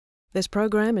This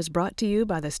program is brought to you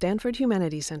by the Stanford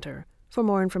Humanities Center. For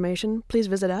more information, please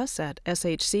visit us at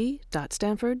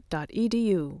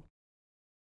shc.stanford.edu.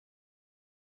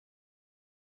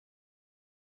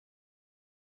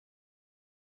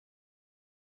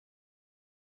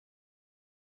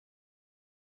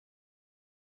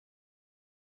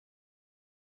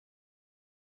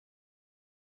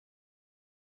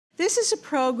 This is a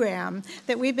program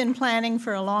that we've been planning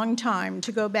for a long time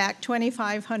to go back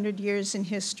 2,500 years in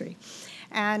history.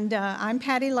 And I'm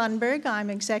Patty Lundberg. I'm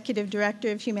Executive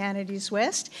Director of Humanities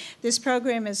West. This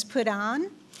program is put on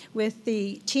with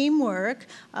the teamwork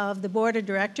of the Board of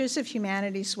Directors of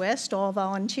Humanities West, all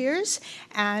volunteers,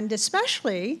 and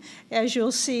especially, as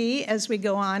you'll see as we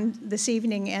go on this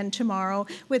evening and tomorrow,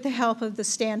 with the help of the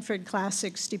Stanford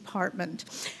Classics Department.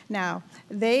 Now,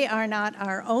 they are not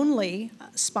our only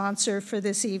sponsor for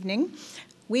this evening.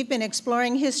 We've been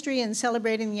exploring history and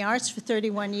celebrating the arts for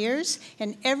 31 years,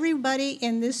 and everybody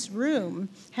in this room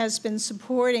has been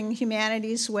supporting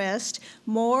Humanities West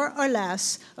more or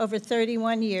less over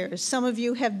 31 years. Some of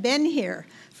you have been here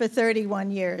for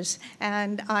 31 years,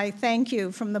 and I thank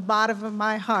you from the bottom of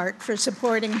my heart for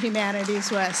supporting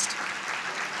Humanities West.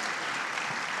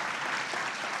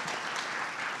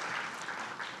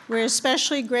 We're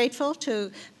especially grateful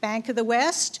to Bank of the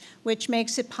West, which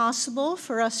makes it possible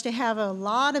for us to have a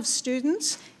lot of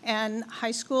students and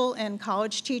high school and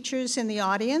college teachers in the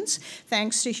audience,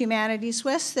 thanks to Humanities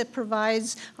West that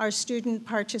provides our student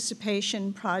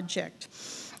participation project.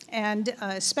 And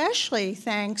especially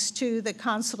thanks to the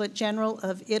Consulate General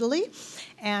of Italy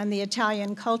and the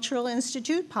Italian Cultural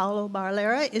Institute. Paolo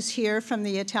Barlera is here from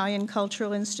the Italian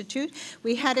Cultural Institute.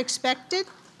 We had expected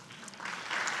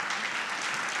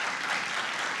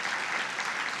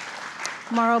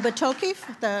Mauro Batocchi,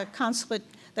 the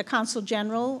Consul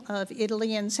General of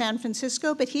Italy in San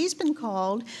Francisco, but he's been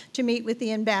called to meet with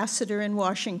the ambassador in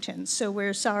Washington, so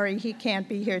we're sorry he can't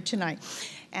be here tonight.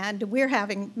 And we're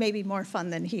having maybe more fun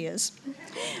than he is.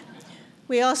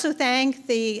 We also thank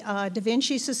the Da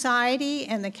Vinci Society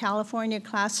and the California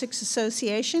Classics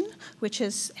Association, which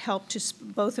has helped to,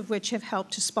 both of which have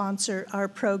helped to sponsor our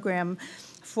program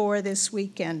for this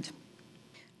weekend.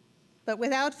 But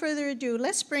without further ado,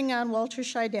 let's bring on Walter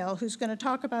Scheidel, who's going to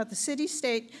talk about the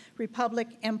city-state republic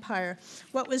empire.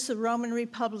 What was the Roman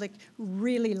Republic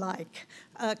really like?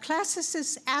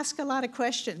 Classicists ask a lot of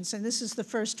questions, and this is the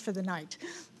first for the night.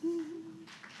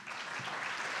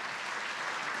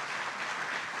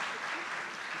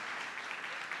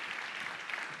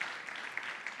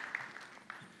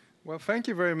 Well, thank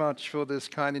you very much for this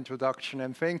kind introduction,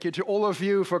 and thank you to all of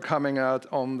you for coming out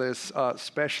on this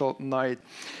special night.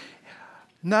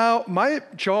 Now, my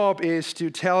job is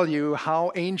to tell you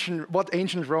what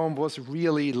ancient Rome was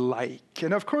really like.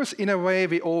 And of course, in a way,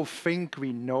 we all think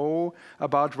we know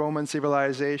about Roman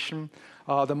civilization.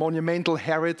 The monumental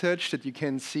heritage that you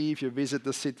can see if you visit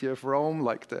the city of Rome,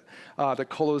 like the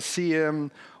Colosseum,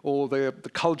 or the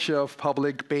culture of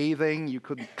public bathing. You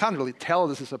can't really tell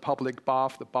this is a public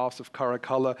bath, the baths of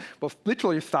Caracalla, but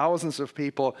literally thousands of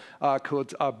people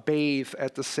could bathe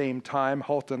at the same time,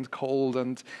 hot and cold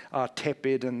and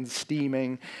tepid and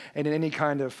steaming, and in any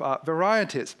kind of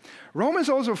varieties. Rome is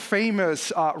also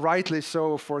famous, rightly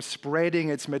so, for spreading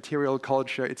its material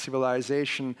culture, its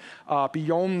civilization,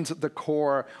 beyond the core,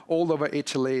 all over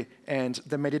Italy and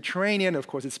the Mediterranean. Of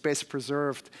course, it's best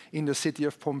preserved in the city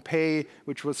of Pompeii,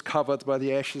 which was covered by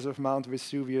the ashes of Mount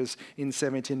Vesuvius in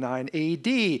 79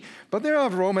 AD. But there are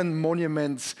Roman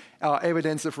monuments,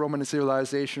 evidence of Roman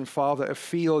civilization farther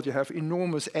afield. You have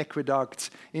enormous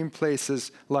aqueducts in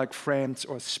places like France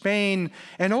or Spain,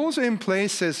 and also in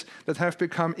places that have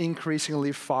become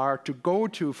increasingly far to go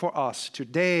to for us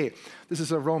today. This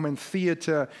is a Roman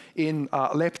theater in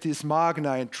Leptis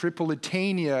Magna in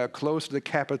Tripolitania, close to the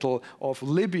capital of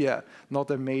Libya,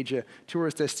 not a major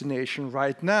tourist destination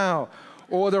right now.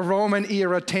 Or the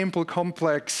Roman-era temple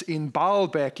complex in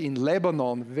Baalbek in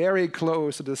Lebanon, very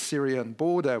close to the Syrian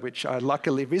border, which I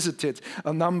luckily visited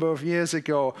a number of years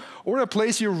ago. Or a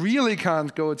place you really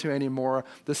can't go to anymore,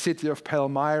 the city of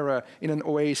Palmyra in an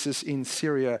oasis in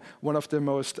Syria, one of the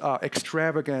most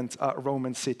extravagant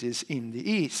Roman cities in the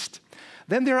East.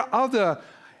 Then there are other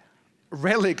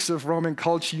relics of Roman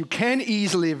culture you can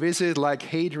easily visit, like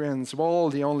Hadrian's Wall.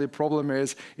 The only problem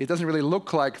is it doesn't really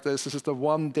look like this. This is the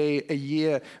one day a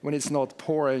year when it's not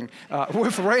pouring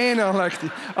with rain on like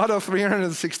the other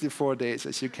 364 days,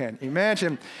 as you can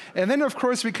imagine. And then, of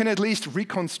course, we can at least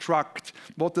reconstruct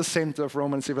what the center of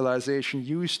Roman civilization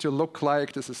used to look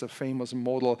like. This is a famous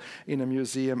model in a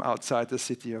museum outside the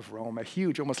city of Rome, a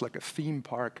huge, almost like a theme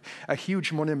park, a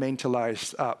huge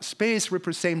monumentalized space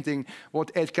representing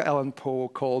what Edgar Allan Poe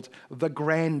called The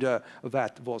Grandeur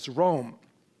That Was Rome.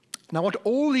 Now, what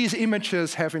all these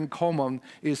images have in common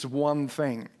is one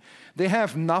thing. They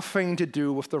have nothing to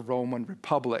do with the Roman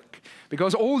Republic,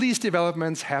 because all these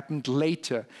developments happened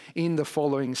later in the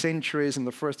following centuries, in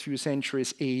the first few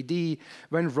centuries AD,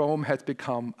 when Rome had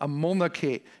become a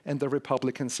monarchy and the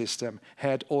republican system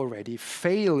had already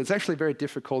failed. It's actually very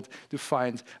difficult to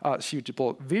find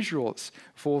suitable visuals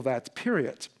for that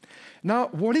period. Now,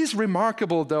 what is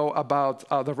remarkable, though, about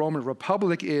the Roman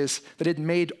Republic is that it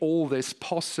made all this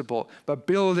possible by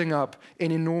building up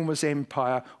an enormous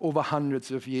empire over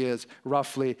hundreds of years,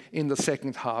 roughly in the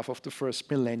second half of the first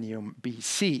millennium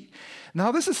BC.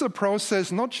 Now, this is a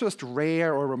process not just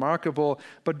rare or remarkable,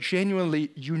 but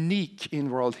genuinely unique in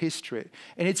world history.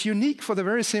 And it's unique for the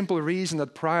very simple reason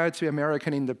that prior to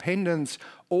American independence,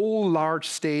 all large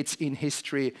states in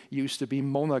history used to be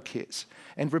monarchies.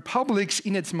 And republics,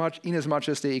 in as much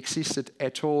as they existed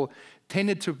at all,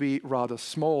 tended to be rather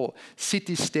small,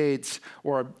 city-states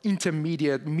or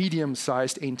intermediate,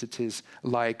 medium-sized entities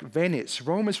like Venice.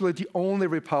 Rome is really the only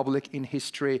republic in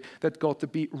history that got to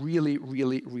be really,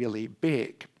 really, really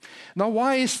big. Now,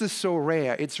 why is this so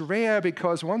rare? It's rare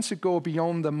because once you go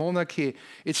beyond the monarchy,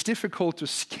 it's difficult to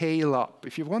scale up.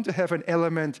 If you want to have an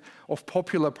element of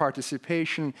popular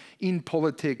participation in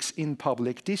politics, in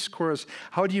public discourse,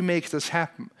 how do you make this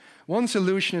happen? One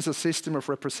solution is a system of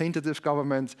representative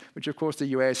government, which of course the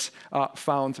US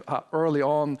found early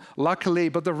on, luckily,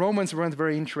 but the Romans weren't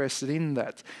very interested in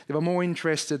that. They were more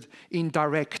interested in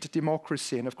direct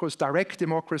democracy. And of course, direct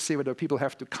democracy, where the people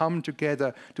have to come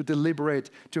together to deliberate,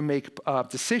 to make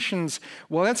decisions,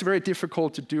 well, that's very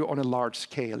difficult to do on a large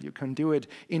scale. You can do it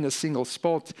in a single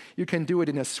spot. You can do it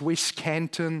in a Swiss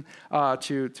canton,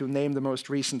 to name the most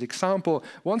recent example.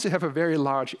 Once you have a very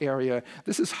large area,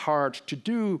 this is hard to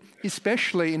do,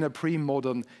 especially in a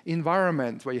pre-modern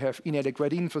environment where you have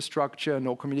inadequate infrastructure,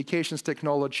 no communications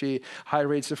technology, high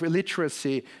rates of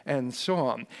illiteracy, and so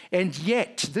on. And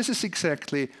yet, this is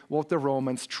exactly what the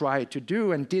Romans tried to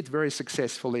do and did very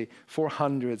successfully for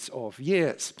hundreds of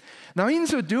years. Now, in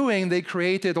so doing, they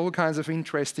created all kinds of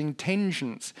interesting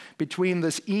tensions between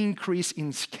this increase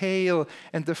in scale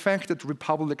and the fact that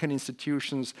republican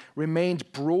institutions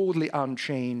remained broadly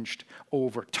unchanged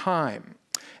over time.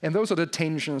 And those are the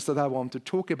tensions that I want to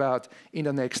talk about in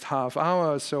the next half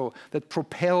hour or so, that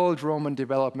propelled Roman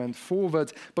development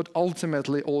forward, but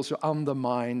ultimately also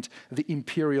undermined the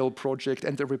imperial project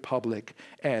and the republic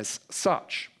as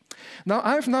such. Now,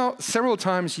 I've several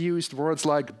times used words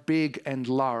like big and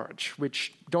large,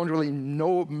 which don't really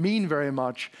mean very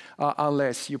much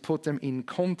unless you put them in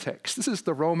context. This is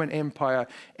the Roman Empire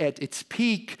at its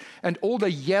peak, and all the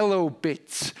yellow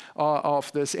bits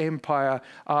of this empire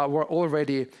were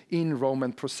already in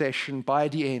Roman possession by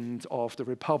the end of the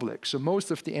Republic. So most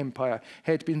of the empire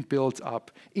had been built up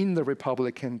in the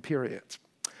Republican period.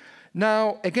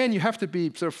 Now, again, you have to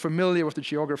be sort of familiar with the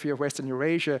geography of Western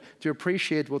Eurasia to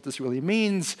appreciate what this really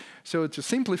means. So to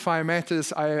simplify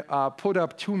matters, I put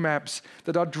up two maps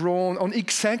that are drawn on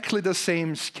exactly the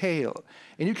same scale.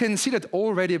 And you can see that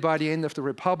already by the end of the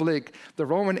Republic, the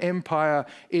Roman Empire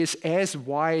is as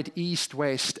wide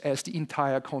east-west as the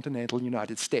entire continental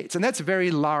United States. And that's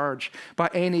very large by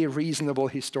any reasonable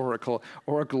historical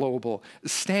or global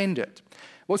standard.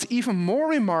 What's even more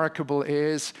remarkable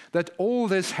is that all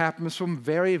this happens from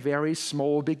very, very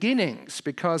small beginnings,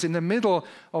 because in the middle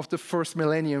of the first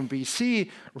millennium BC,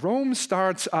 Rome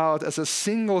starts out as a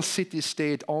single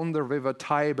city-state on the river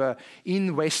Tiber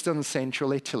in western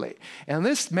central Italy. And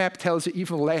this map tells you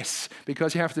even less,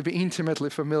 because you have to be intimately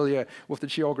familiar with the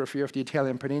geography of the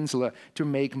Italian peninsula to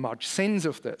make much sense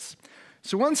of this.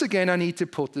 So once again, I need to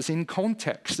put this in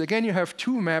context. Again, you have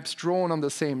two maps drawn on the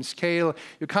same scale.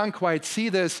 You can't quite see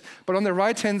this, but on the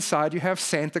right-hand side, you have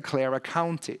Santa Clara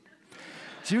County.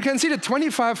 So you can see that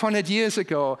 2,500 years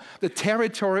ago, the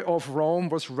territory of Rome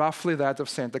was roughly that of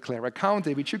Santa Clara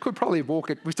County, which you could probably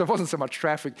walk, which there wasn't so much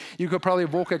traffic, you could probably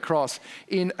walk across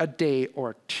in a day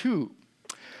or two.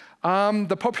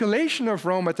 The population of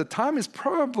Rome at the time is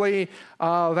probably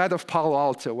that of Palo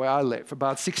Alto, where I live,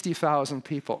 about 60,000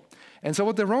 people. And so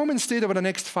what the Romans did over the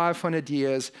next 500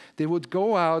 years, they would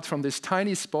go out from this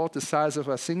tiny spot, the size of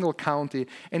a single county,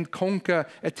 and conquer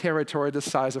a territory the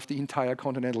size of the entire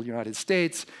continental United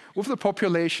States, with the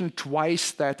population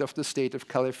twice that of the state of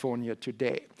California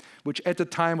today, which at the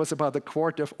time was about a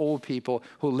quarter of all people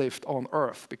who lived on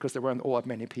Earth, because there weren't all that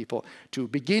many people to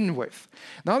begin with.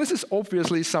 Now, this is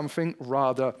obviously something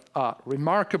rather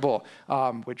remarkable,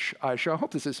 which I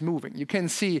hope this is moving. You can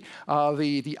see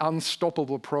the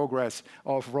unstoppable progress progress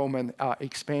of Roman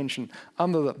expansion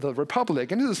under the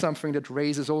Republic. And this is something that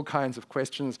raises all kinds of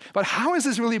questions. But how is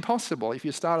this really possible if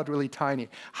you started really tiny?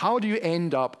 How do you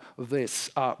end up this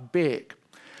big?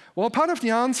 Well, part of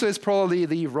the answer is probably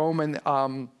the Roman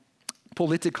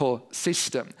political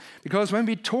system. Because when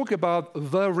we talk about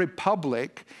the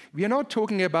Republic, we are not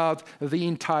talking about the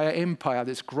entire empire,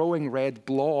 this growing red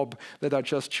blob that I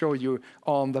just showed you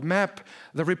on the map.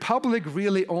 The Republic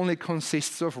really only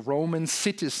consists of Roman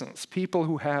citizens, people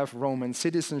who have Roman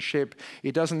citizenship.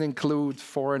 It doesn't include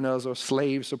foreigners or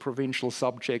slaves or provincial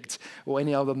subjects or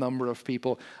any other number of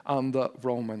people under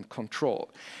Roman control.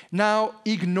 Now,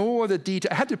 ignore the detail.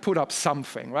 I had to put up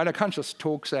something, right? I can't just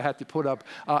talk, so I had to put up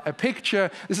a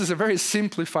picture. This is a very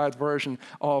simplified version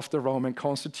of the Roman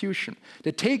constitution.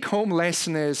 The take-home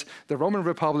lesson is the Roman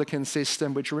Republican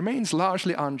system, which remains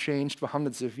largely unchanged for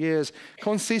hundreds of years,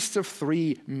 consists of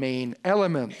three main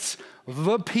elements.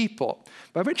 The people,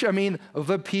 by which I mean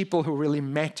the people who really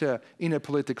matter in a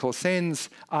political sense,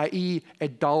 i.e.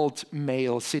 adult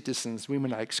male citizens.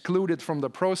 Women are excluded from the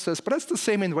process, but that's the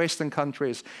same in Western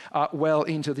countries well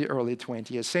into the early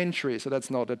 20th century, so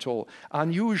that's not at all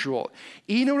unusual.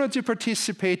 In order to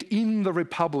participate in the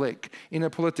Republic in a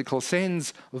political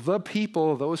sense, the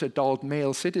people, those adult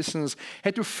male citizens,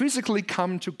 had to physically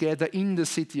come together in the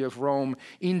city of Rome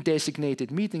in designated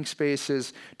meeting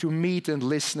spaces to meet and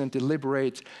listen and deliberate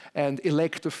and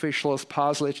elect officials,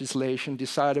 pass legislation,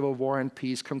 decide over war and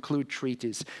peace, conclude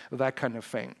treaties, that kind of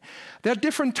thing. There are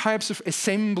different types of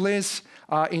assemblies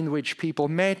in which people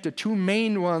met. The two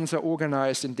main ones are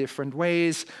organized in different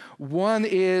ways. One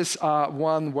is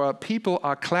one where people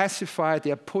are classified,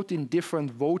 they are put in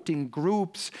different voting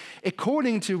groups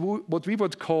according to what we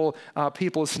would call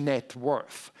people's net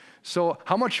worth. So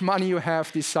how much money you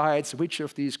have decides which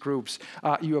of these groups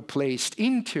you are placed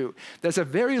into. There's a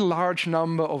very large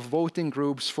number of voting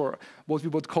groups for what we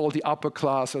would call the upper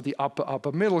class or the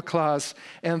upper middle class,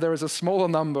 and there is a smaller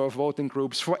number of voting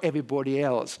groups for everybody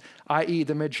else, i.e.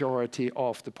 the majority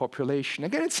of the population.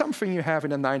 Again, it's something you have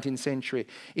in the 19th century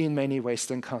in many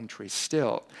Western countries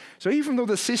still. So even though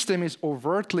the system is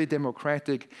overtly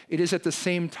democratic, it is at the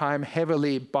same time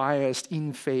heavily biased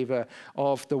in favor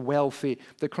of the wealthy,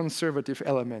 the conservative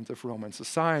element of Roman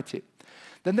society.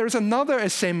 Then there's another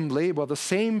assembly where the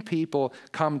same people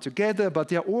come together, but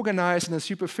they're organized in a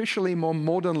superficially more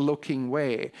modern-looking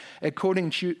way,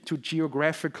 according to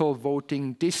geographical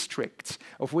voting districts,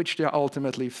 of which there are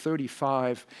ultimately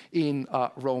 35 in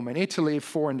Rome and Italy,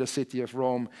 4 in the city of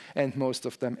Rome, and most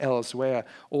of them elsewhere,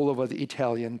 all over the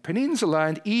Italian peninsula.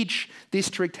 And each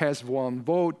district has one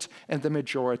vote, and the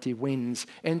majority wins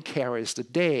and carries the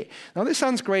day. Now, this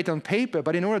sounds great on paper,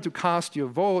 but in order to cast your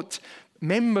vote,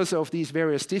 members of these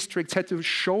various districts had to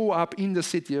show up in the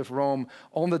city of Rome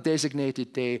on the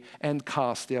designated day and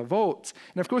cast their votes.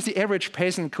 And of course, the average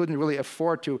peasant couldn't really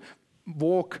afford to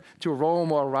walk to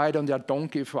Rome or ride on their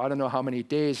donkey for I don't know how many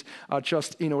days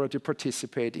just in order to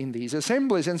participate in these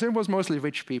assemblies. And so it was mostly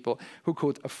rich people who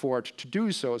could afford to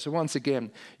do so. So once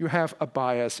again, you have a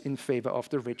bias in favor of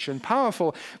the rich and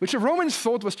powerful, which the Romans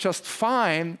thought was just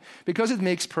fine because it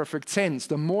makes perfect sense.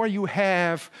 The more you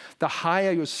have, the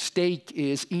higher your stake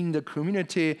is in the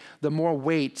community, the more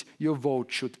weight your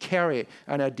vote should carry.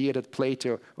 An idea that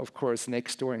Plato, of course,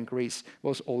 next door in Greece,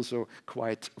 was also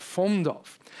quite fond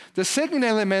of. The second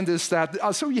element is that,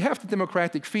 so you have the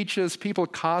democratic features, people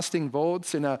casting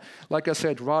votes in a, like I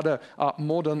said, rather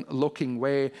modern-looking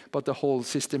way, but the whole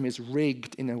system is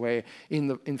rigged in a way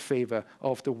in favor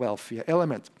of the wealthier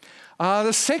element.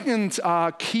 The second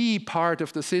key part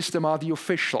of the system are the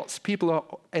officials. People are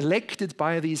elected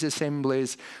by these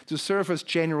assemblies to serve as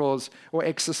generals or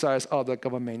exercise other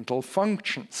governmental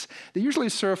functions. They usually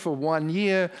serve for 1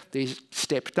 year, they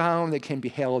step down, they can be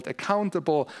held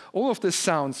accountable. All of this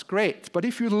sounds great, but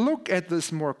if you look at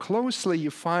this more closely, you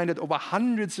find that over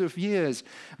hundreds of years,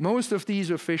 most of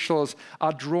these officials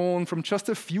are drawn from just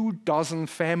a few dozen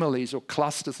families or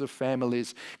clusters of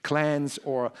families, clans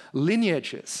or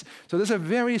lineages. So there's a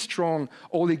very strong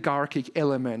oligarchic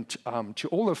element to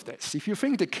all of this. If you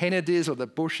think the Kennedys or the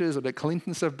Bushes or the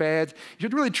Clintons are bad, you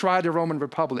should really try the Roman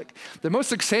Republic. The most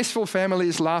successful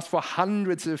families last for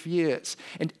hundreds of years,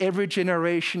 and every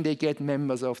generation they get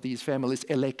members of these families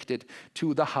elected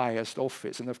to the highest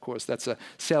office. And of course, that's a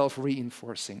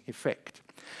self-reinforcing effect.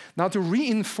 Now, to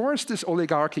reinforce this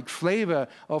oligarchic flavor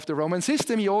of the Roman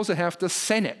system, you also have the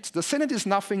Senate. The Senate is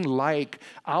nothing like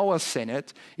our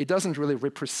Senate. It doesn't really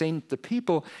represent the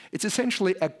people. It's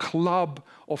essentially a club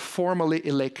of formally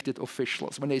elected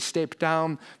officials. When they step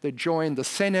down, they join the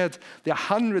Senate. There are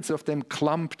hundreds of them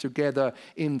clumped together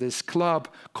in this club,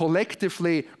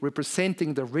 collectively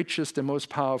representing the richest and most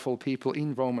powerful people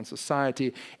in Roman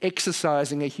society,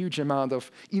 exercising a huge amount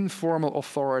of informal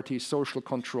authority, social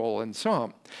control, and so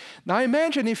on. Now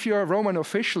imagine if you're a Roman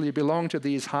official, you belong to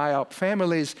these high-up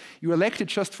families, you're elected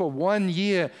just for 1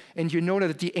 year, and you know that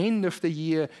at the end of the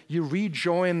year, you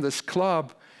rejoin this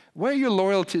club. Where are your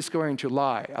loyalties going to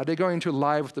lie? Are they going to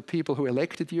lie with the people who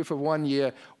elected you for 1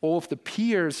 year, or with the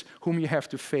peers whom you have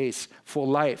to face for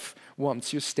life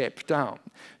once you step down?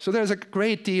 So there's a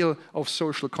great deal of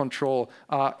social control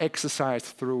exercised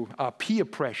through peer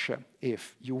pressure,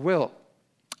 if you will.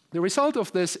 The result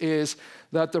of this is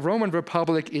that the Roman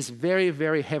Republic is very,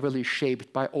 very heavily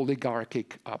shaped by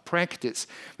oligarchic practice.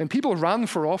 When people run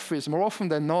for office, more often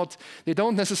than not, they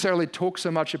don't necessarily talk so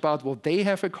much about what they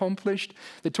have accomplished.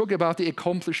 They talk about the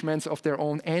accomplishments of their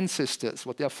own ancestors,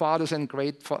 what their fathers and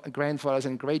grandfathers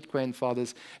and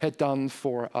great-grandfathers had done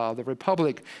for the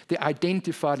Republic. They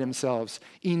identify themselves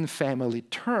in family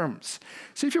terms.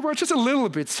 So if you were just a little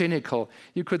bit cynical,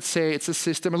 you could say it's a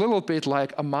system a little bit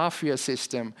like a mafia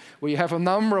system, where you have a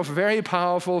number of very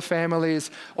powerful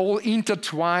families, all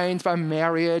intertwined by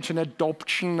marriage and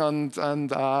adoption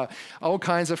and all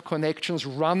kinds of connections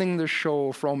running the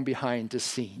show from behind the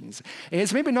scenes. And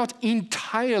it's maybe not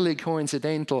entirely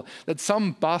coincidental that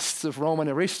some busts of Roman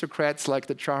aristocrats, like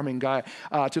the charming guy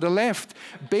to the left,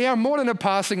 bear more than a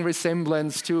passing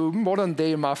resemblance to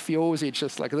modern-day mafiosi,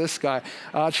 just like this guy,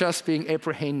 just being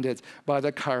apprehended by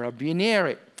the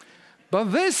Carabinieri.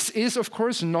 But this is, of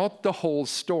course, not the whole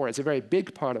story. It's a very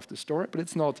big part of the story, but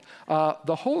it's not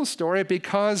the whole story,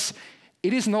 because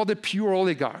it is not a pure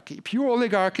oligarchy. Pure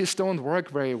oligarchies don't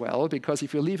work very well, because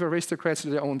if you leave aristocrats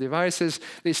to their own devices,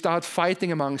 they start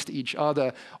fighting amongst each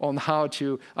other on how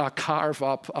to carve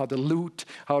up the loot,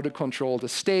 how to control the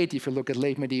state. If you look at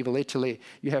late medieval Italy,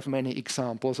 you have many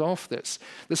examples of this.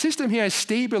 The system here is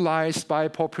stabilized by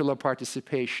popular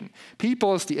participation.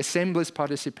 People's, the assembly's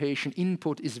participation,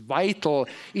 input is vital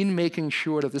in making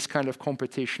sure that this kind of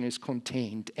competition is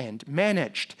contained and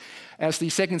managed. As the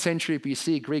 2nd century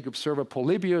BC Greek observer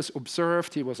Polybius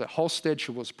observed, he was a hostage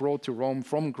who was brought to Rome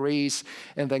from Greece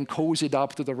and then cozied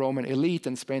up to the Roman elite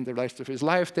and spent the rest of his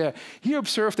life there. He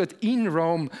observed that in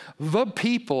Rome, the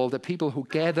people who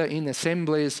gather in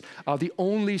assemblies, are the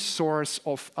only source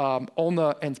of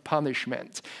honor and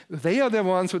punishment. They are the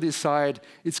ones who decide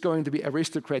it's going to be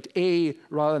aristocrat A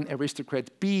rather than aristocrat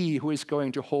B who is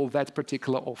going to hold that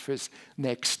particular office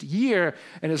next year.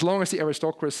 And as long as the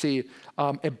aristocracy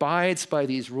abides by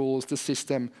these rules, the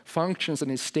system functions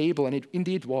and is stable, and it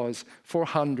indeed was for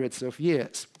hundreds of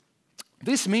years.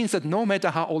 This means that no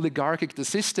matter how oligarchic the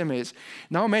system is,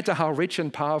 no matter how rich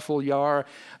and powerful you are,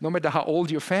 no matter how old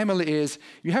your family is,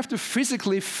 you have to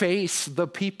physically face the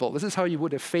people. This is how you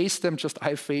would have faced them, just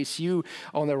I face you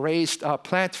on a raised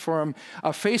platform,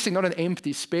 facing not an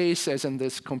empty space as in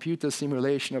this computer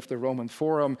simulation of the Roman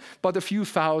Forum, but a few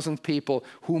thousand people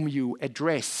whom you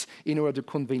address in order to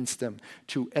convince them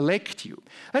to elect you.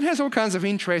 That has all kinds of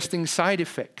interesting side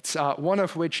effects, one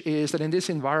of which is that in this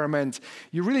environment,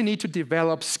 you really need to develop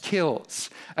skills,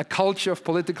 a culture of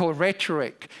political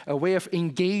rhetoric, a way of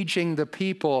engaging the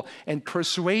people and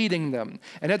persuading them.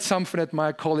 And that's something that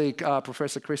my colleague,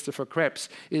 Professor Christopher Krebs,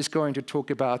 is going to talk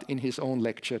about in his own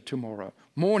lecture tomorrow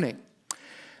morning.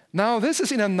 Now, this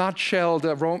is in a nutshell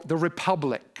the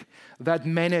Republic that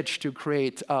managed to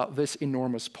create this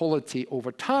enormous polity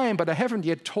over time, but I haven't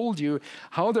yet told you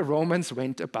how the Romans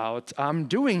went about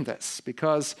doing this,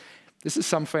 because this is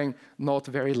something not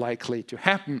very likely to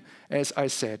happen, as I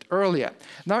said earlier.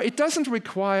 Now, it doesn't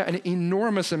require an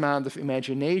enormous amount of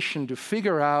imagination to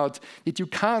figure out that you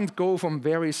can't go from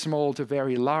very small to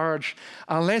very large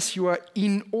unless you are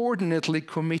inordinately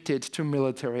committed to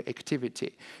military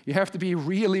activity. You have to be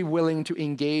really willing to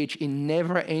engage in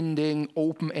never-ending,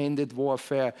 open-ended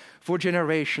warfare for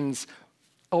generations,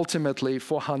 ultimately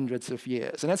for hundreds of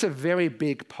years. And that's a very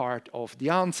big part of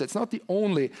the answer. It's not the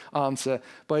only answer,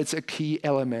 but it's a key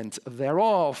element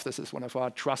thereof. This is one of our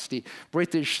trusty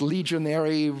British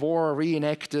legionary war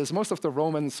reenactors. Most of the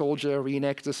Roman soldier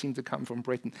reenactors seem to come from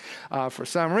Britain for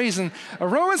some reason.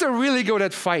 Romans are really good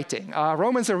at fighting.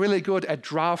 Romans are really good at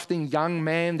drafting young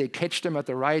men. They catch them at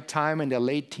the right time in their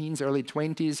late teens, early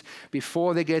 20s,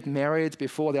 before they get married,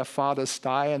 before their fathers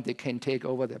die and they can take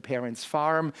over their parents'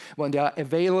 farm, when they are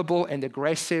available available and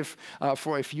aggressive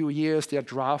for a few years. They are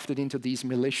drafted into these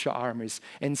militia armies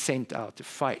and sent out to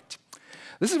fight.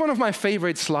 This is one of my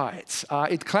favorite slides.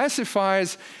 It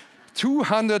classifies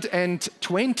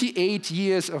 228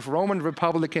 years of Roman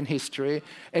Republican history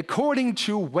according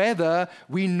to whether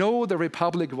we know the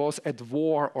Republic was at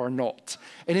war or not.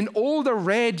 And in all the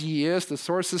red years, the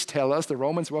sources tell us the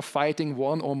Romans were fighting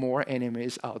one or more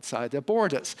enemies outside their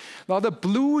borders. Now the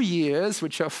blue years,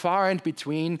 which are far in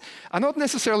between, are not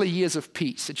necessarily years of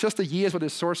peace. It's just the years where the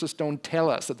sources don't tell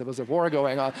us that there was a war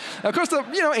going on. Of course, the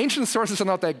ancient sources are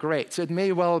not that great, so it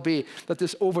may well be that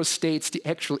this overstates the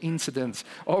actual incidents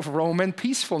of Roman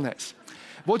peacefulness.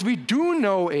 What we do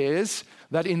know is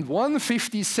that in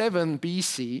 157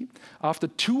 BC, after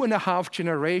 2.5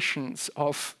 generations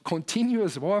of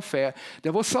continuous warfare,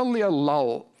 there was suddenly a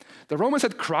lull. The Romans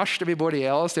had crushed everybody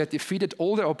else, they had defeated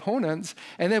all their opponents,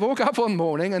 and they woke up one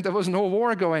morning and there was no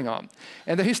war going on.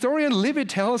 And the historian Livy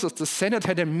tells us the Senate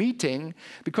had a meeting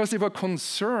because they were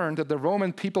concerned that the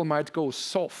Roman people might go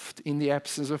soft in the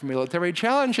absence of military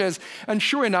challenges. And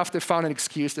sure enough, they found an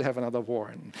excuse to have another war.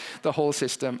 And the whole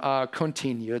system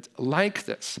continued like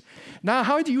this. Now,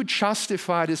 how do you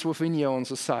justify this within your own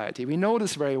society? We know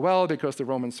this very well because the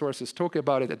Roman sources talk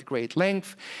about it at great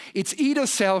length. It's either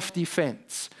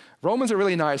self-defense. Romans are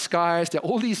really nice guys. There are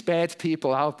all these bad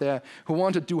people out there who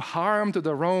want to do harm to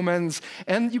the Romans,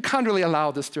 and you can't really allow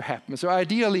this to happen. So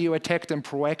ideally, you attack them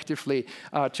proactively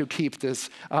to keep this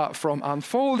from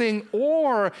unfolding.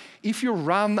 Or if you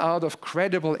run out of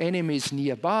credible enemies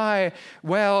nearby,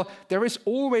 well, there is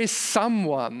always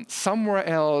someone somewhere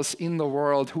else in the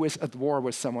world who is at war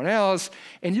with someone else,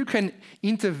 and you can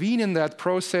intervene in that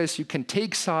process. You can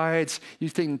take sides. You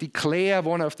can declare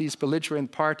one of these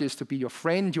belligerent parties to be your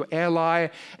friend, your ally,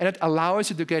 and it allows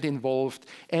you to get involved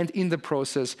and in the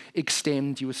process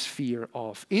extend your sphere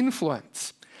of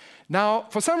influence. Now,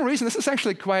 for some reason, this is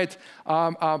actually quite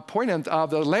poignant.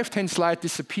 The left-hand slide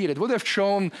disappeared. It would have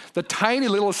shown the tiny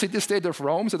little city-state of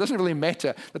Rome, so it doesn't really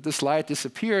matter that the slide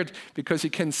disappeared because you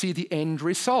can see the end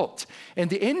result. And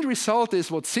the end result is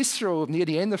what Cicero, near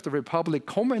the end of the Republic,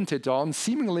 commented on,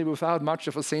 seemingly without much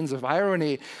of a sense of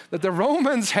irony, that the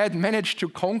Romans had managed to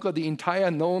conquer the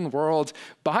entire known world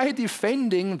by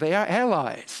defending their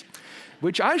allies.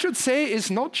 Which I should say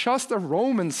is not just a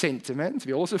Roman sentiment.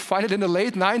 We also find it in the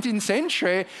late 19th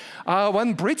century.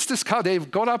 When Brits discovered, they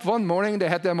got up one morning, they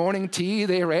had their morning tea,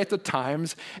 they read the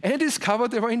Times, and they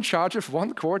discovered they were in charge of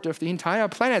 1/4 of the entire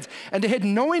planet. And they had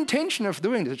no intention of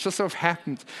doing this. It just sort of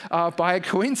happened by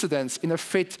coincidence in a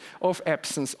fit of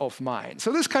absence of mind.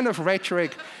 So this kind of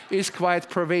rhetoric is quite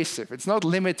pervasive. It's not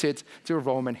limited to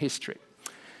Roman history.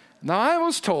 Now, I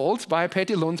was told by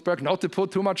Patty Lundberg not to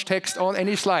put too much text on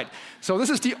any slide. So this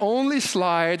is the only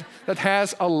slide that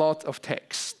has a lot of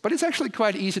text. But it's actually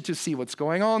quite easy to see what's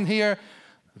going on here.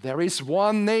 There is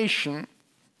one nation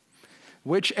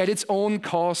which at its own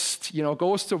cost,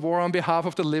 goes to war on behalf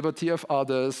of the liberty of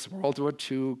others. World War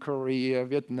II, Korea,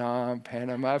 Vietnam,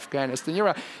 Panama, Afghanistan,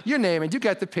 Iraq, you name it, you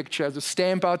get the picture. To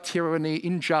stamp out tyranny,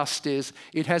 injustice.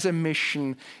 It has a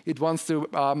mission. It wants to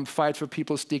fight for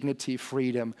people's dignity,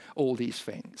 freedom, all these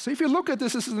things. So if you look at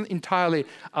this, this is an entirely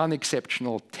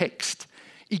unexceptional text.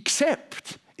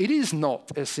 Except it is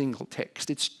not a single text.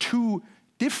 It's two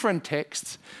different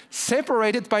texts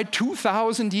separated by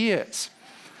 2,000 years.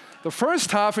 The first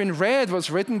half in red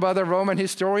was written by the Roman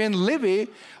historian Livy,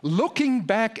 looking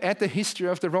back at the history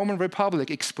of the Roman Republic,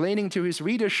 explaining to his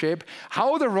readership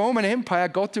how the Roman Empire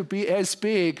got to be as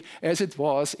big as it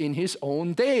was in his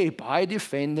own day by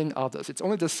defending others. It's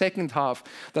only the second half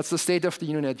that's the State of the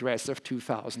Union address of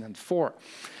 2004.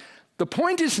 The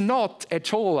point is not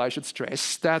at all, I should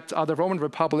stress, that the Roman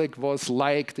Republic was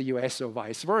like the US or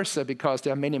vice versa, because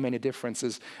there are many, many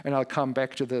differences, and I'll come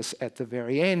back to this at the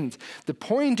very end. The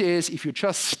point is, if you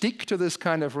just stick to this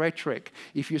kind of rhetoric,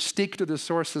 if you stick to the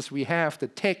sources we have, the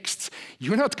texts,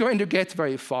 you're not going to get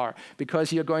very far,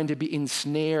 because you're going to be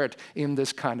ensnared in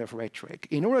this kind of rhetoric.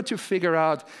 In order to figure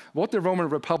out what the Roman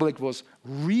Republic was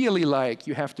really like,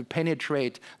 you have to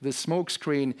penetrate the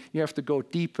smokescreen, you have to go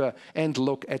deeper and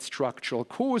look at structural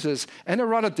causes, and a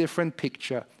rather different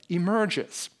picture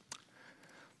emerges.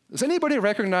 Does anybody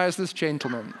recognize this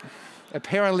gentleman?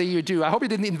 Apparently you do. I hope you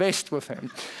didn't invest with him.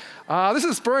 This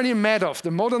is Bernie Madoff,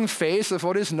 the modern face of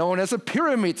what is known as a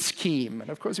pyramid scheme. And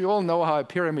of course, we all know how a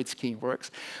pyramid scheme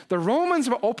works. The Romans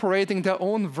were operating their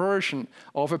own version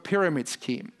of a pyramid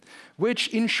scheme, which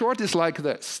in short is like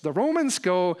this. The Romans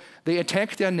go, they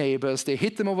attack their neighbors, they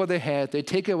hit them over the head, they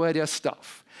take away their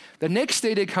stuff. The next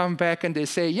day they come back and they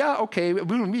say, yeah, okay,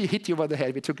 we hit you over the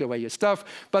head, we took away your stuff,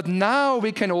 but now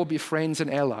we can all be friends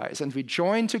and allies. And we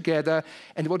join together,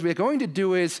 and what we're going to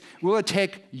do is we'll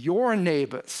attack your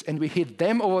neighbors, and we hit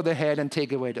them over the head and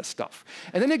take away their stuff.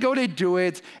 And then they do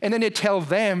it, and then they tell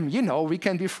them, you know, we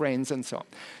can be friends and so on.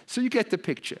 So you get the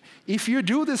picture. If you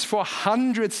do this for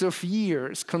hundreds of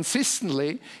years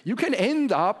consistently, you can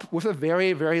end up with a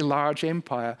very, very large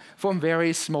empire from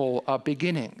very small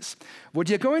beginnings. What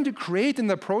you're going to create in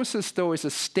the process, though, is a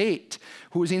state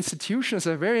whose institutions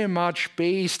are very much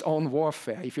based on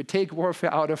warfare. If you take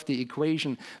warfare out of the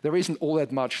equation, there isn't all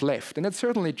that much left. And that's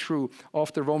certainly true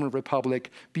of the Roman Republic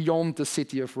beyond the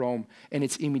city of Rome and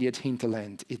its immediate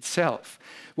hinterland itself.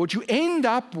 What you end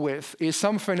up with is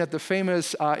something that the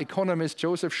famous economist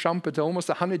Joseph Schumpeter almost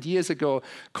 100 years ago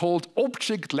called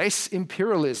object-less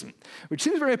imperialism, which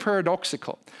seems very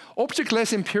paradoxical.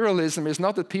 Object-less imperialism is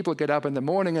not that people get up in the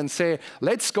morning and say,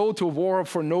 let's go to war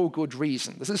for no good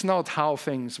reason. This is not how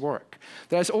things work.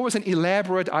 There's always an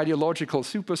elaborate ideological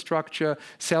superstructure,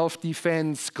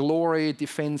 self-defense, glory,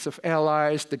 defense of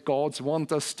allies, the gods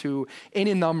want us to,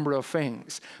 any number of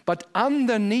things. But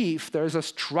underneath, there's a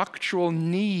structural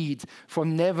need for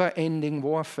never-ending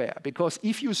warfare. Because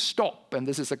if you stop, and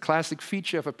this is a classic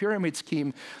feature of a pyramid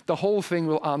scheme, the whole thing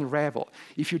will unravel.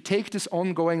 If you take this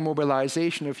ongoing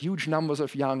mobilization of huge numbers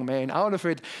of young men out of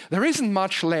it, there isn't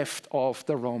much left of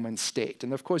the Roman state.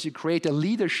 And of course, you create a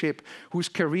leadership whose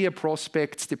career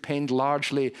prospects depend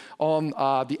largely on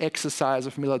the exercise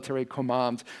of military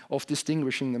command, of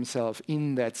distinguishing themselves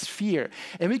in that sphere.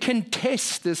 And we can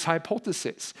test this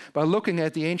hypothesis by looking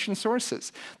at the ancient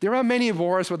sources. There are many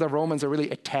wars where the Romans are really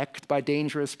attacked by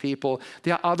dangerous people.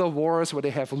 There are other wars where they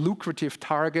have lucrative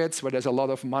targets, where there's a lot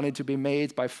of money to be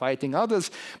made by fighting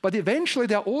others. But eventually,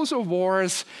 there are also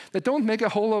wars that don't make a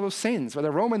whole lot of sense, where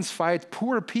the Romans fight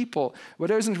poor people, where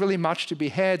there isn't really much to be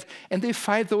had, and they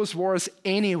fight those wars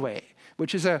anyway,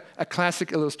 which is a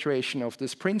classic illustration of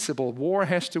this principle. War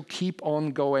has to keep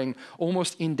on going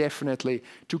almost indefinitely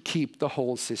to keep the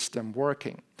whole system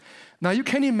working. Now, you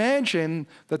can imagine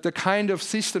that the kind of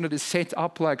system that is set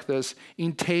up like this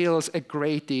entails a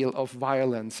great deal of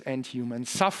violence and human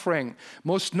suffering.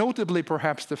 Most notably,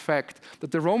 perhaps, the fact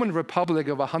that the Roman Republic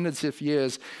over hundreds of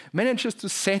years manages to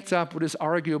set up what is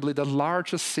arguably the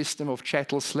largest system of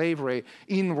chattel slavery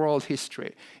in world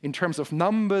history. In terms of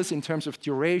numbers, in terms of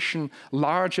duration,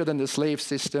 larger than the slave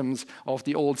systems of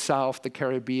the Old South, the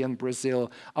Caribbean,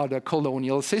 Brazil, other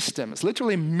colonial systems.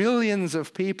 Literally millions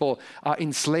of people are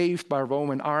enslaved by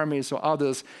Roman armies or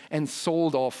others and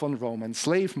sold off on Roman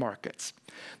slave markets.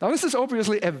 Now, this is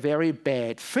obviously a very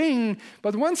bad thing,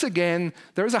 but once again,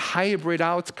 there is a hybrid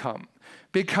outcome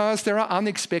because there are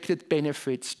unexpected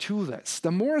benefits to this.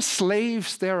 The more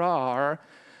slaves there are,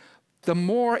 the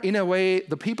more, in a way,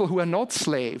 the people who are not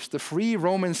slaves, the free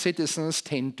Roman citizens,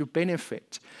 tend to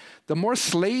benefit. The more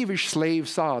slavish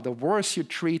slaves are, the worse you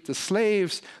treat the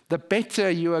slaves, the better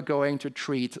you are going to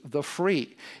treat the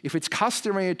free. If it's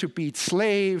customary to beat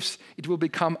slaves, it will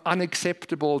become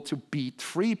unacceptable to beat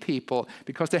free people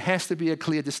because there has to be a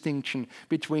clear distinction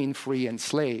between free and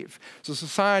slave. So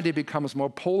society becomes more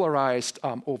polarized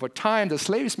over time. The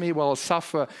slaves may well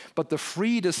suffer, but the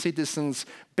free, the citizens,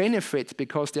 benefit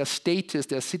because their status,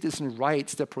 their citizen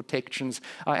rights, their protections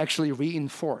are actually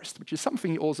reinforced, which is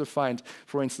something you also find,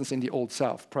 for instance, in the Old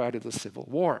South prior to the Civil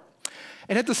War.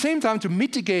 And at the same time, to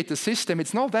mitigate the system,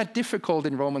 it's not that difficult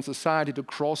in Roman society to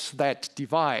cross that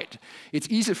divide. It's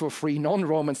easy for free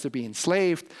non-Romans to be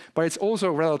enslaved, but it's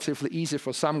also relatively easy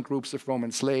for some groups of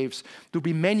Roman slaves to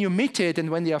be manumitted, and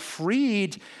when they are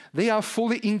freed, they are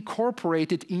fully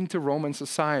incorporated into Roman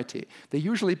society. They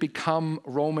usually become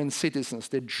Roman citizens.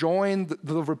 They join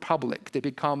the Republic. They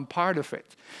become part of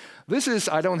it. This is,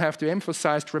 I don't have to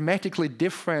emphasize, dramatically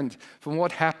different from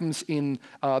what happens in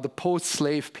the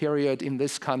post-slave period in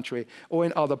this country or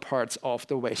in other parts of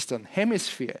the Western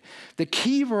Hemisphere. The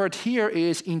key word here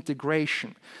is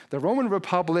integration. The Roman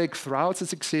Republic, throughout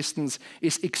its existence,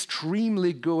 is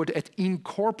extremely good at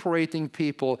incorporating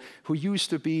people who used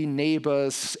to be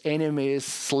neighbors, enemies,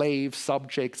 slaves,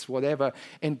 subjects, whatever,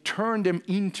 and turn them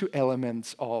into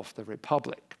elements of the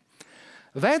Republic.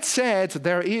 That said,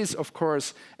 there is, of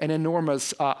course, an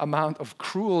enormous amount of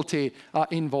cruelty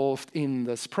involved in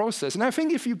this process. And I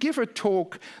think if you give a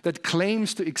talk that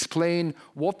claims to explain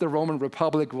what the Roman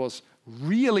Republic was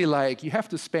really like, you have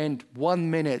to spend 1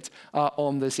 minute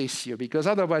on this issue, because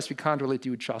otherwise we can't really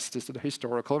do justice to the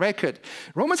historical record.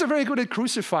 Romans are very good at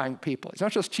crucifying people. It's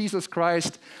not just Jesus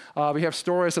Christ. We have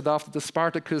stories that after the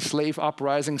Spartacus slave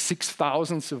uprising,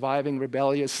 6,000 surviving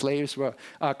rebellious slaves were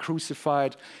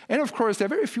crucified. And of course, there are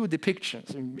very few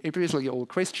depictions, basically all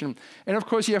Christian. And of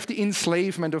course, you have the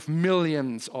enslavement of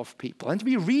millions of people. And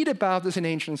we read about this in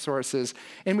ancient sources,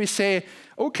 and we say,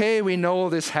 okay, we know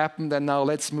this happened, and now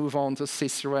let's move on to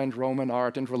Cicero and Roman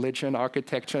art and religion and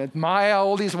architecture and admire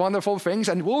all these wonderful things.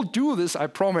 And we'll do this, I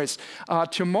promise,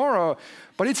 tomorrow.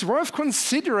 But it's worth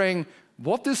considering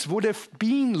what this would have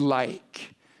been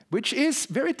like, which is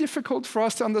very difficult for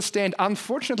us to understand.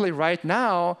 Unfortunately, right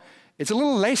now, it's a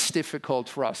little less difficult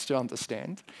for us to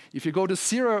understand. If you go to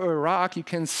Syria or Iraq, you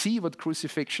can see what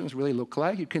crucifixions really look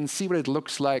like. You can see what it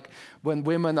looks like when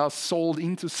women are sold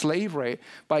into slavery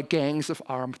by gangs of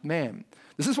armed men.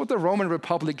 This is what the Roman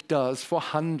Republic does for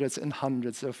hundreds and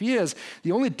hundreds of years.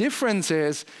 The only difference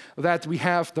is that we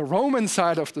have the Roman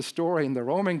side of the story in the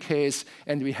Roman case,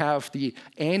 and we have the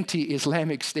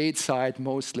anti-Islamic State side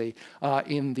mostly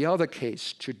in the other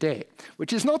case today.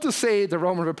 Which is not to say the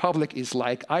Roman Republic is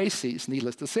like ISIS,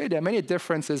 needless to say. There are many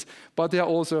differences, but there are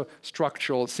also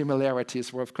structural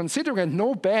similarities worth considering. And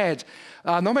no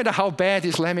matter how bad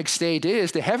Islamic State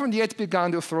is, they haven't yet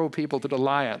begun to throw people to the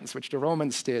lions, which the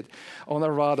Romans did on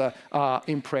a rather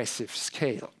impressive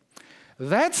scale.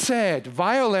 That said,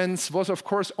 violence was, of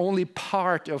course, only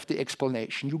part of the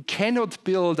explanation. You cannot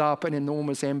build up an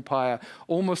enormous empire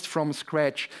almost from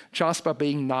scratch just by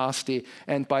being nasty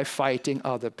and by fighting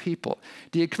other people.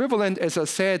 The equivalent, as I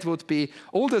said, would be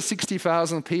all the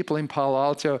 60,000 people in Palo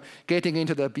Alto getting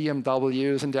into their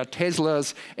BMWs and their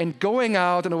Teslas and going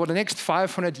out and over the next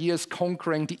 500 years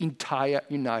conquering the entire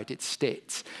United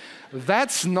States.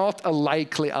 That's not a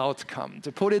likely outcome,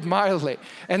 to put it mildly.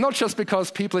 And not just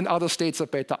because people in other states are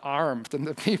better armed than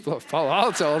the people of Palo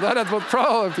Alto, although that would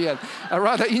probably be a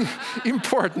rather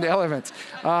important element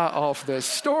of this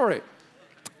story.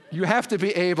 You have to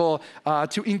be able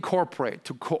to incorporate,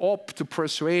 to co-opt, to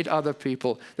persuade other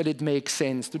people that it makes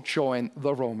sense to join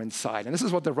the Roman side. And this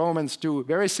is what the Romans do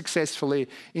very successfully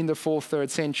in the 4th, 3rd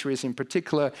centuries in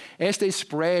particular, as they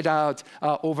spread out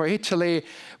over Italy.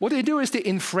 What they do is they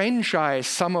enfranchise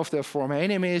some of their former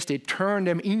enemies. They turn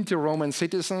them into Roman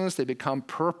citizens. They become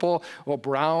purple or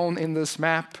brown in this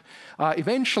map.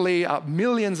 Eventually,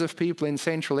 millions of people in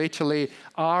central Italy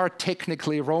are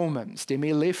technically Romans. They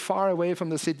may live far away from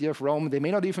the city of Rome. They may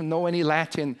not even know any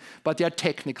Latin, but they are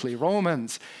technically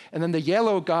Romans. And then the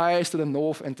yellow guys to the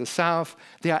north and the south,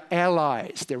 they are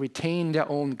allies. They retain their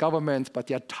own government, but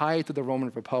they are tied to the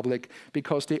Roman Republic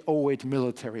because they owe it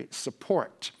military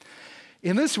support.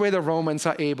 In this way, the Romans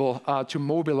are able to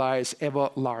mobilize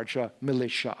ever larger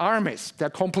militia armies. There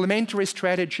are complementary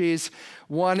strategies.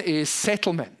 One is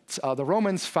settlement. The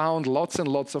Romans found lots and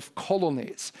lots of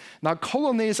colonies. Now,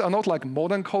 colonies are not like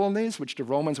modern colonies, which the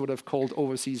Romans would have called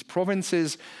overseas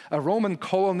provinces. A Roman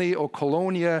colony or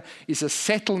colonia is a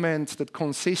settlement that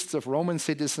consists of Roman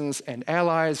citizens and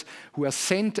allies who are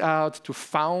sent out to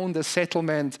found a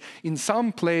settlement in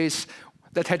some place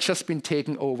that had just been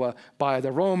taken over by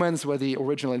the Romans, where the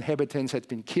original inhabitants had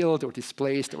been killed or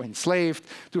displaced or enslaved,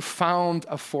 to found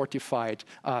a fortified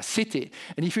city.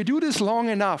 And if you do this long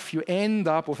enough, you end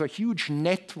up with a huge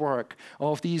network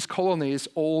of these colonies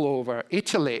all over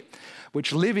Italy,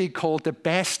 which Livy called the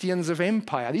bastions of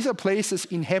empire. These are places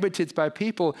inhabited by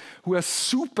people who are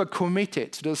super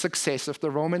committed to the success of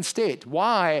the Roman state.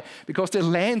 Why? Because the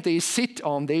land they sit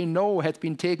on, they know had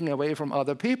been taken away from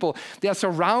other people. They are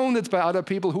surrounded by other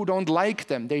people who don't like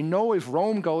them. They know if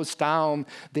Rome goes down,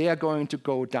 they are going to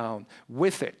go down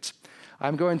with it.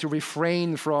 I'm going to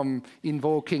refrain from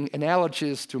invoking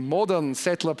analogies to modern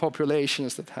settler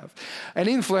populations that have an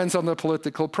influence on the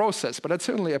political process, but that's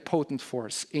certainly a potent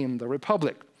force in the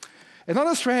Republic.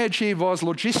 Another strategy was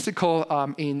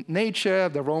logistical in nature.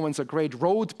 The Romans are great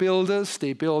road builders.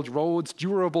 They build roads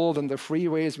durable than the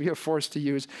freeways we are forced to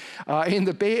use in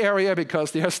the Bay Area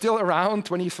because they are still around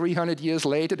 2,300 years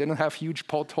later. They don't have huge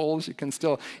potholes. You can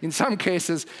still, in some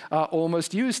cases,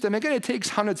 almost use them. Again, it takes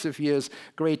hundreds of years,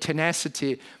 great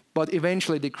tenacity, but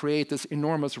eventually they create this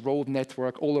enormous road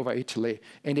network all over Italy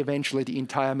and eventually the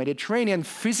entire Mediterranean,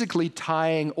 physically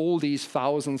tying all these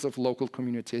thousands of local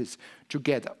communities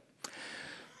together.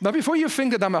 Now, before you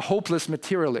think that I'm a hopeless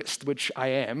materialist, which I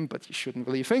am, but you shouldn't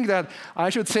really think that,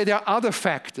 I should say there are other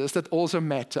factors that also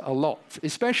matter a lot,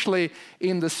 especially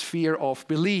in the sphere of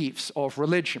beliefs, of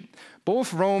religion.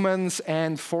 Both Romans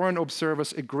and foreign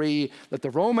observers agree that the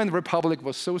Roman Republic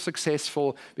was so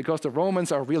successful because the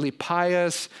Romans are really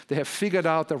pious. They have figured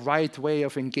out the right way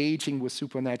of engaging with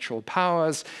supernatural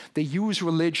powers. They use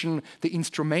religion, they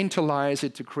instrumentalize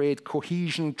it to create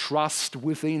cohesion, trust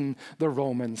within the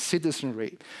Roman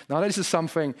citizenry. Now, this is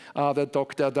something that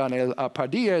Dr. Daniel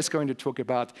Padilla is going to talk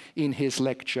about in his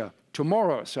lecture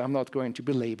tomorrow, so I'm not going to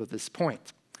belabor this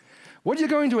point. What you're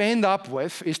going to end up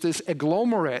with is this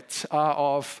agglomerate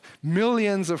of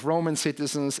millions of Roman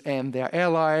citizens and their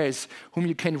allies whom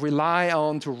you can rely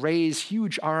on to raise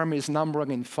huge armies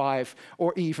numbering in 5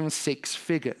 or even 6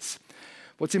 figures.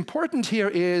 What's important here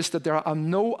is that there are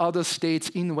no other states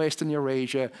in Western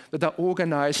Eurasia that are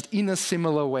organized in a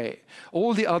similar way.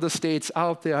 All the other states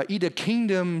out there are either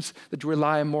kingdoms that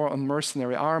rely more on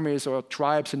mercenary armies or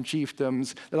tribes and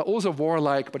chiefdoms that are also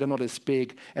warlike but are not as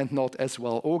big and not as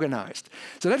well organized.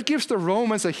 So that gives the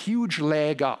Romans a huge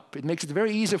leg up. It makes it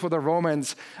very easy for the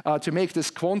Romans to make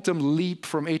this quantum leap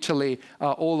from Italy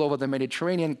all over the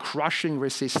Mediterranean, crushing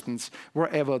resistance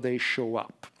wherever they show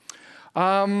up.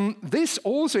 This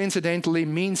also, incidentally,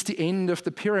 means the end of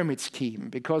the pyramid scheme,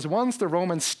 because once the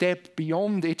Romans step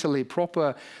beyond Italy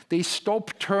proper, they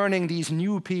stop turning these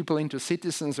new people into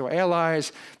citizens or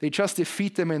allies. They just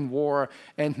defeat them in war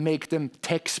and make them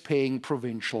tax-paying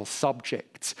provincial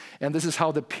subjects. And this is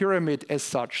how the pyramid as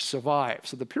such survives.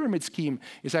 So the pyramid scheme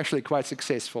is actually quite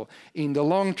successful in the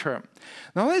long term.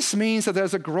 Now, this means that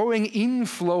there's a growing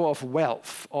inflow of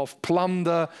wealth, of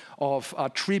plunder, of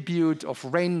tribute, of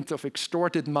rent, of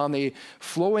extorted money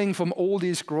flowing from all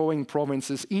these growing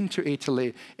provinces into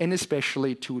Italy and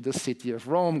especially to the city of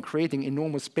Rome, creating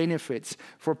enormous benefits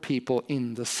for people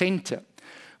in the center.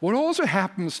 What also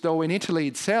happens, though, in Italy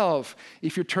itself,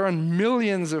 if you turn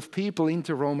millions of people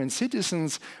into Roman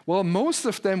citizens, well, most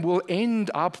of them will end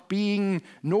up being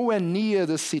nowhere near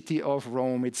the city of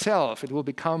Rome itself. It will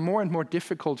become more and more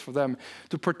difficult for them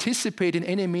to participate in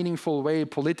any meaningful way,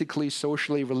 politically,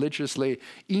 socially, religiously,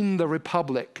 in the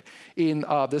Republic, in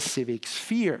the civic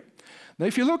sphere. Now,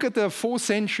 if you look at the 4th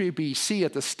century BC,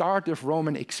 at the start of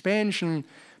Roman expansion,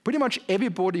 pretty much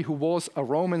everybody who was a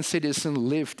Roman citizen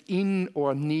lived in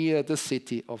or near the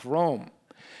city of Rome.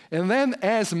 And then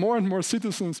as more and more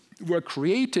citizens were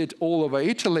created all over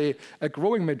Italy, a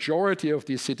growing majority of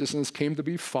these citizens came to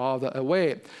be farther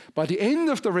away. By the end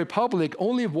of the Republic,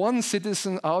 only 1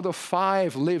 citizen out of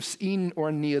 5 lives in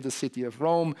or near the city of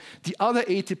Rome. The other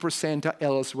 80% are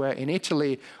elsewhere in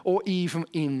Italy or even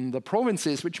in the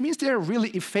provinces, which means they're really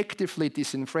effectively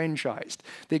disenfranchised.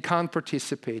 They can't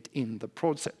participate in the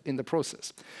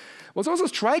process. What's also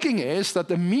striking is that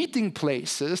the meeting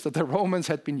places that the Romans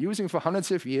had been using for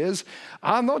hundreds of years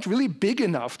are not really big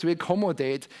enough to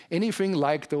accommodate anything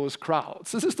like those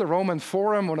crowds. This is the Roman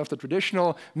Forum, one of the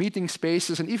traditional meeting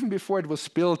spaces, and even before it was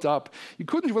built up, you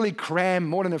couldn't really cram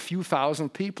more than a few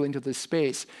thousand people into this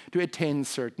space to attend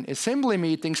certain assembly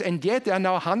meetings, and yet there are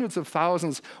now hundreds of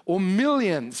thousands or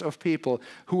millions of people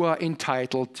who are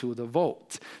entitled to the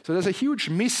vote. So there's a huge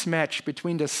mismatch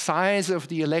between the size of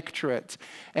the electorate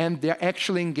and their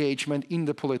actual engagement in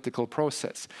the political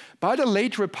process. By the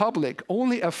late Republic,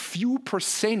 only a few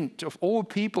 % of all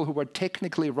people who were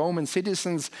technically Roman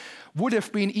citizens would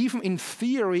have been, even in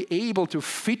theory, able to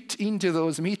fit into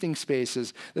those meeting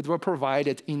spaces that were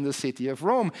provided in the city of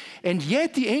Rome. And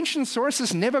yet the ancient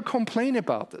sources never complain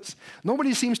about this.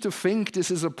 Nobody seems to think this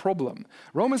is a problem.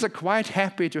 Romans are quite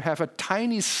happy to have a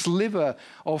tiny sliver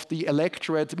of the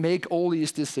electorate make all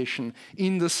these decisions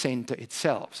in the center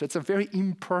itself. So it's a very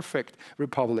imperfect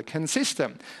republican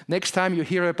system. Next time you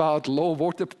hear about low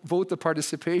voter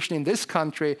participation in this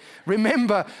country,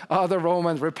 remember the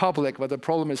Roman Republic, where the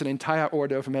problem is an entire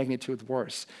order of magnitude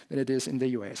worse than it is in the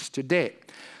US today.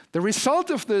 The result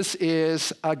of this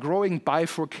is a growing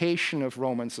bifurcation of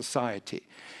Roman society.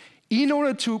 In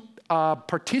order to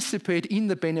participate in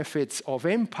the benefits of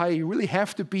empire, you really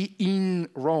have to be in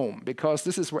Rome, because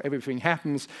this is where everything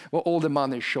happens, where all the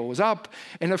money shows up.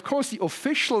 And of course, the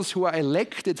officials who are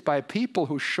elected by people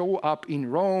who show up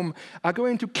in Rome are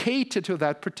going to cater to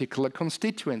that particular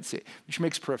constituency, which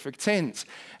makes perfect sense.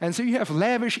 And so you have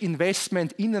lavish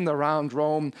investment in and around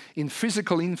Rome in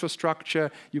physical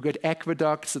infrastructure. You get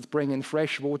aqueducts that bring in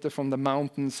fresh water from the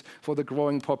mountains for the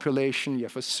growing population. You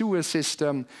have a sewer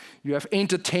system. You have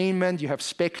entertainment entertainment. You have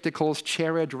spectacles,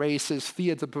 chariot races,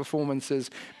 theater performances,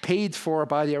 paid for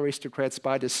by the aristocrats,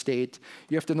 by the state.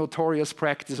 You have the notorious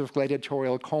practice of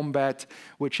gladiatorial combat,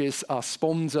 which is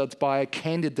sponsored by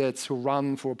candidates who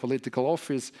run for political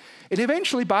office. And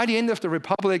eventually, by the end of the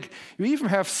Republic, you even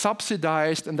have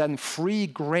subsidized and then free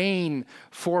grain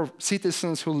for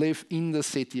citizens who live in the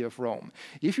city of Rome.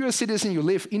 If you're a citizen, you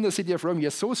live in the city of Rome,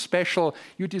 you're so special,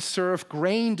 you deserve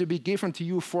grain to be given to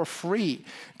you for free.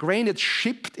 Grain that's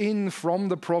shipped in from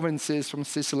the provinces, from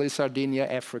Sicily, Sardinia,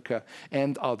 Africa,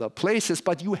 and other places.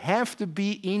 But you have to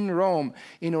be in Rome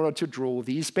in order to draw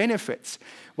these benefits.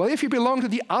 Well, if you belong to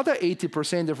the other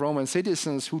 80% of Roman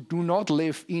citizens who do not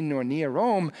live in or near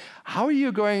Rome, how are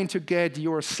you going to get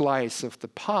your slice of the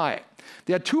pie?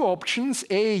 There are two options.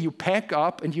 A, you pack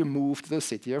up and you move to the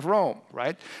city of Rome,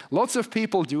 right? Lots of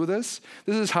people do this.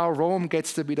 This is how Rome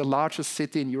gets to be the largest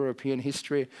city in European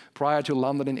history prior to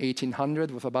London in 1800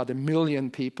 with about 1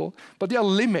 million people. But there are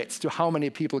limits to how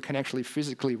many people can actually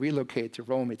physically relocate to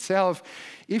Rome itself.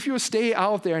 If you stay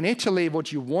out there in Italy,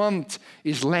 what you want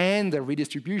is land, a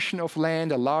redistribution of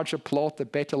land, a larger plot, a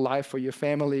better life for your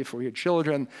family, for your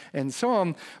children, and so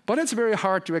on. But it's very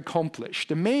hard to accomplish.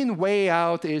 The main way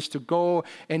out is to go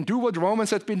and do what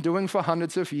Romans had been doing for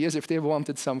hundreds of years. If they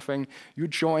wanted something, you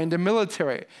join the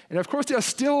military. And of course, there are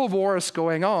still wars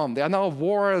going on. There are now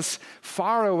wars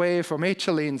far away from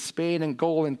Italy, in Spain, and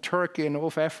Gaul, and Turkey, and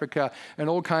North Africa, and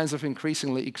all kinds of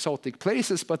increasingly exotic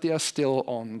places, but they are still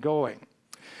ongoing.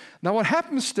 Now, what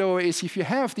happens, though, is if you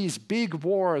have these big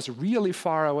wars really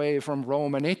far away from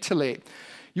Rome and Italy,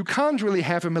 you can't really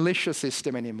have a militia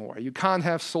system anymore. You can't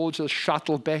have soldiers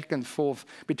shuttle back and forth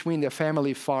between their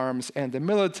family farms and the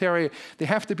military. They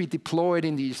have to be deployed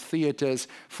in these theaters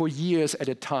for years at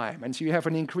a time. And so you have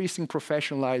an increasing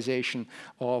professionalization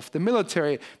of the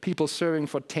military, people serving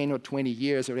for 10 or 20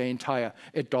 years or their entire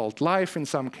adult life in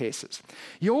some cases.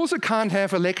 You also can't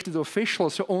have elected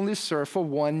officials who only serve for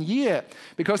 1 year,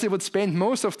 because they would spend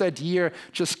most of that year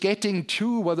just getting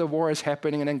to where the war is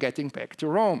happening and then getting back to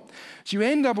Rome. So you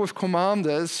end up with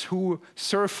commanders who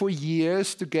serve for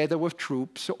years together with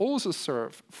troops who also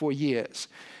serve for years.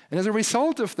 And as a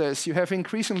result of this, you have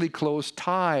increasingly close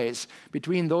ties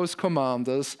between those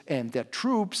commanders and their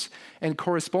troops, and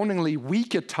correspondingly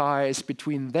weaker ties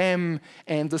between them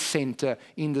and the center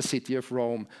in the city of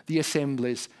Rome, the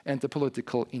assemblies and the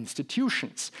political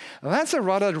institutions. Now, that's a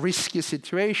rather risky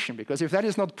situation, because if that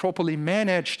is not properly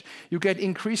managed, you get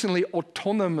increasingly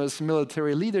autonomous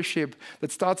military leadership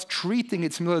that starts treating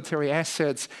its military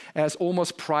assets as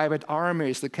almost private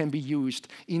armies that can be used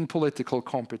in political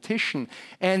competition.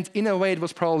 And in a way, it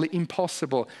was probably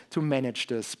impossible to manage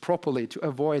this properly, to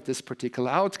avoid this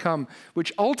particular outcome,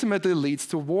 which ultimately leads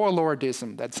to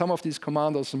warlordism, that some of these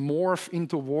commanders morph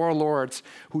into warlords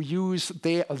who use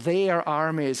their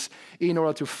armies in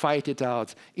order to fight it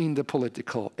out in the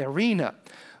political arena.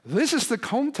 This is the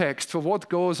context for what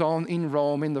goes on in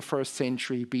Rome in the 1st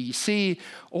century BC.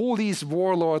 All these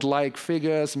warlord-like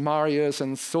figures, Marius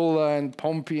and Sulla and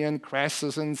Pompey and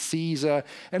Crassus and Caesar,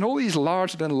 and all these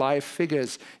larger-than-life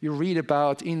figures you read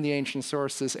about in the ancient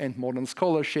sources and modern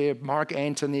scholarship, Mark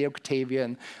Antony,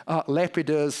 Octavian,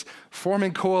 Lepidus,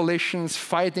 forming coalitions,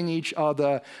 fighting each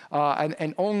other,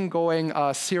 an ongoing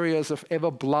series of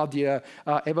ever bloodier,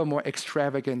 ever more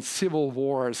extravagant civil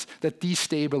wars that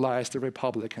destabilize the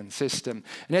Republic system.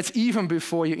 And that's even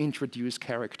before you introduce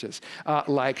characters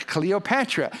like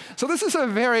Cleopatra. So this is a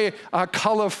very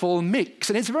colorful mix,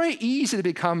 and it's very easy to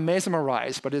become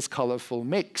mesmerized by this colorful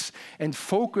mix and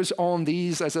focus on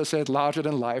these, as I said,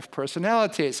 larger-than-life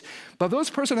personalities. But those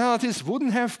personalities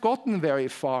wouldn't have gotten very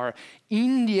far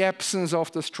in the absence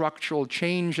of the structural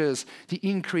changes, the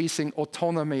increasing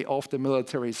autonomy of the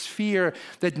military sphere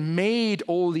that made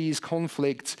all these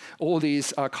conflicts, all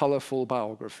these colorful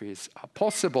biographies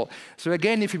possible. So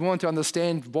again, if you want to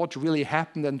understand what really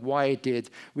happened and why it did,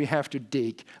 we have to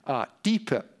dig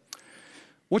deeper.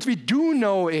 What we do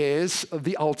know is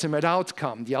the ultimate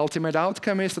outcome. The ultimate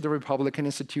outcome is that the Republican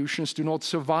institutions do not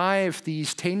survive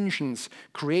these tensions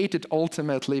created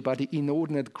ultimately by the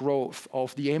inordinate growth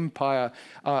of the empire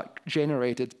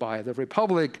generated by the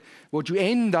Republic. What you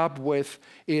end up with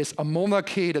is a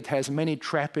monarchy that has many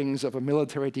trappings of a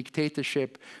military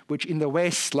dictatorship, which in the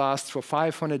West lasts for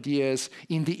 500 years,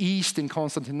 in the East, in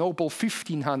Constantinople,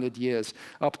 1,500 years,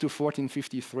 up to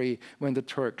 1453, when the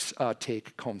Turks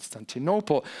take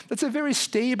Constantinople. stable. That's a very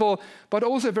stable, but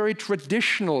also very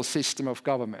traditional system of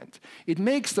government. It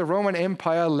makes the Roman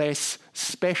Empire less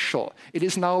special. It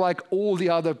is now like all the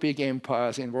other big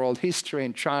empires in world history,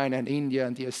 in China and India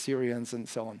and the Assyrians and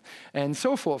so on and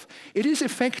so forth. It is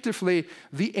effectively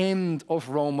the end of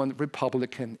Roman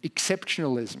republican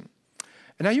exceptionalism.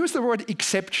 And I use the word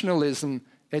exceptionalism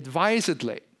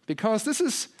advisedly, because this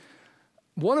is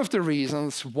one of the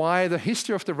reasons why the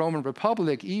history of the Roman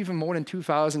Republic, even more than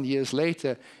 2,000 years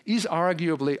later, is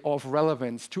arguably of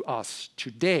relevance to us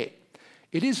today.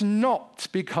 It is not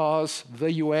because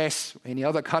the US, or any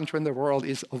other country in the world,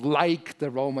 is like the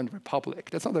Roman Republic.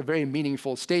 That's not a very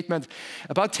meaningful statement.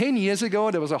 About 10 years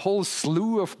ago, there was a whole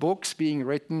slew of books being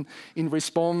written in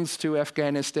response to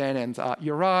Afghanistan and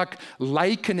Iraq,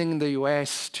 likening the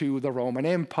US to the Roman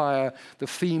Empire. The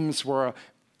themes were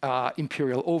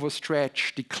imperial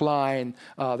overstretch, decline,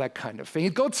 that kind of thing.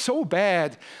 It got so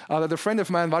bad that a friend of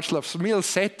mine, Václav Smil,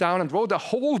 sat down and wrote a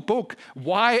whole book,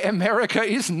 Why America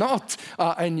is Not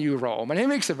a New Rome. And he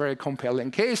makes a very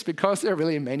compelling case, because they're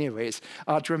really in many ways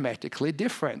dramatically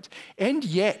different. And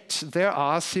yet there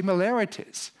are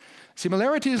similarities.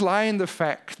 Similarities lie in the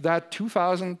fact that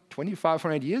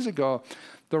 2,500 years ago,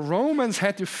 the Romans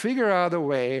had to figure out a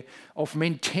way of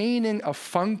maintaining a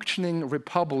functioning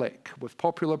republic with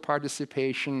popular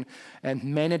participation and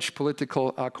managed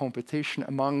political competition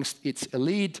amongst its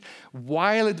elite,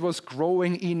 while it was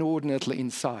growing inordinately in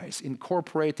size,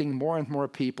 incorporating more and more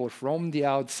people from the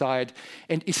outside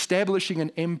and establishing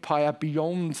an empire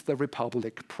beyond the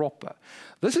republic proper.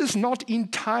 This is not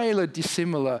entirely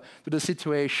dissimilar to the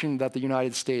situation that the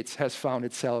United States has found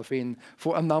itself in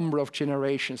for a number of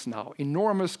generations now.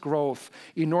 Enormous growth,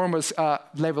 enormous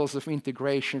levels of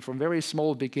integration from very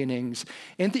small beginnings,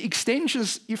 and the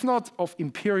extensions, if not of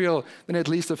imperial, then at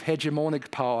least of hegemonic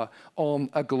power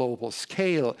on a global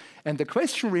scale. And the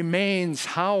question remains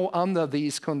how, under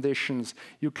these conditions,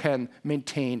 you can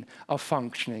maintain a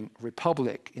functioning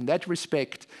republic. In that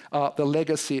respect, the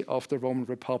legacy of the Roman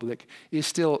Republic is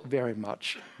still very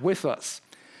much with us.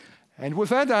 And with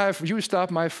that, I've used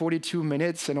up my 42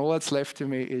 minutes, and all that's left to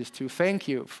me is to thank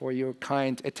you for your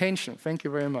kind attention. Thank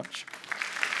you very much.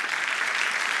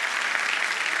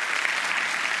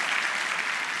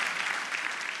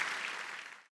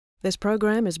 This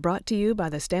program is brought to you by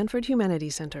the Stanford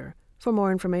Humanities Center. For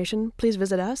more information, please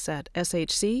visit us at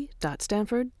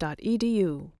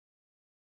shc.stanford.edu.